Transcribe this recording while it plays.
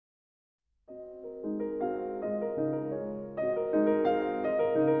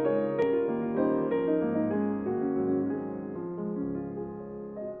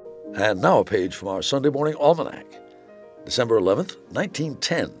And now a page from our Sunday morning almanac. December 11th,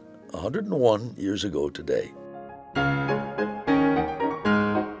 1910, 101 years ago today.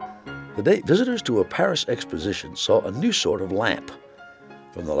 The day visitors to a Paris exposition saw a new sort of lamp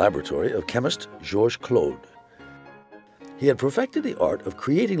from the laboratory of chemist Georges Claude. He had perfected the art of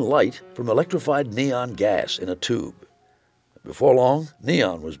creating light from electrified neon gas in a tube. Before long,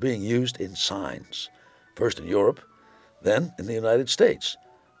 neon was being used in signs, first in Europe, then in the United States,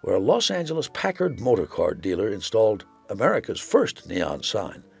 where a Los Angeles Packard motor car dealer installed America's first neon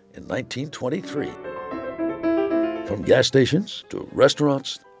sign in 1923. From gas stations to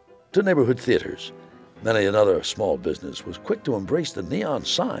restaurants to neighborhood theaters, many another small business was quick to embrace the neon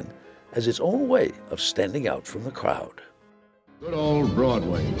sign as its own way of standing out from the crowd. Good old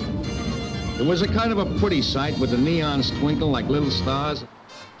Broadway. It was a kind of a pretty sight with the neons twinkle like little stars.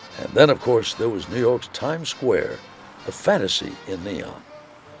 And then, of course, there was New York's Times Square, a fantasy in neon,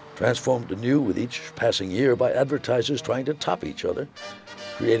 transformed anew with each passing year by advertisers trying to top each other,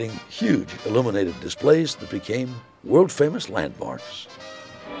 creating huge illuminated displays that became world-famous landmarks.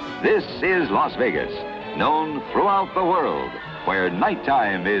 This is Las Vegas, known throughout the world, where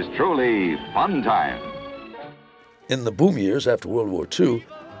nighttime is truly fun time. In the boom years after World War II,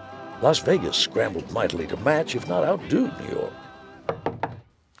 Las Vegas scrambled mightily to match, if not outdo, New York.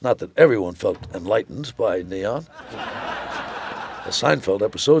 Not that everyone felt enlightened by neon. A Seinfeld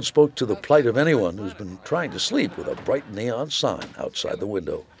episode spoke to the plight of anyone who's been trying to sleep with a bright neon sign outside the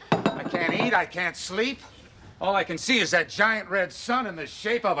window. I can't eat, I can't sleep. All I can see is that giant red sun in the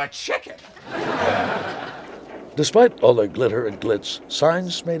shape of a chicken. Despite all their glitter and glitz,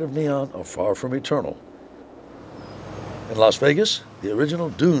 signs made of neon are far from eternal. In Las Vegas, the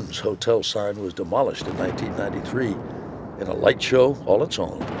original Dunes Hotel sign was demolished in 1993 in a light show all its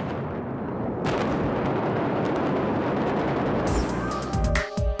own.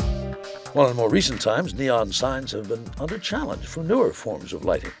 While in more recent times, neon signs have been under challenge from newer forms of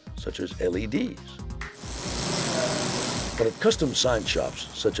lighting, such as LEDs. But at custom sign shops,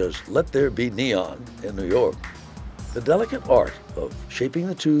 such as Let There Be Neon in New York, the delicate art of shaping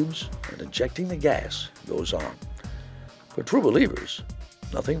the tubes and injecting the gas goes on. For true believers,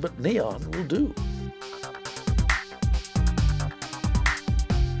 nothing but neon will do.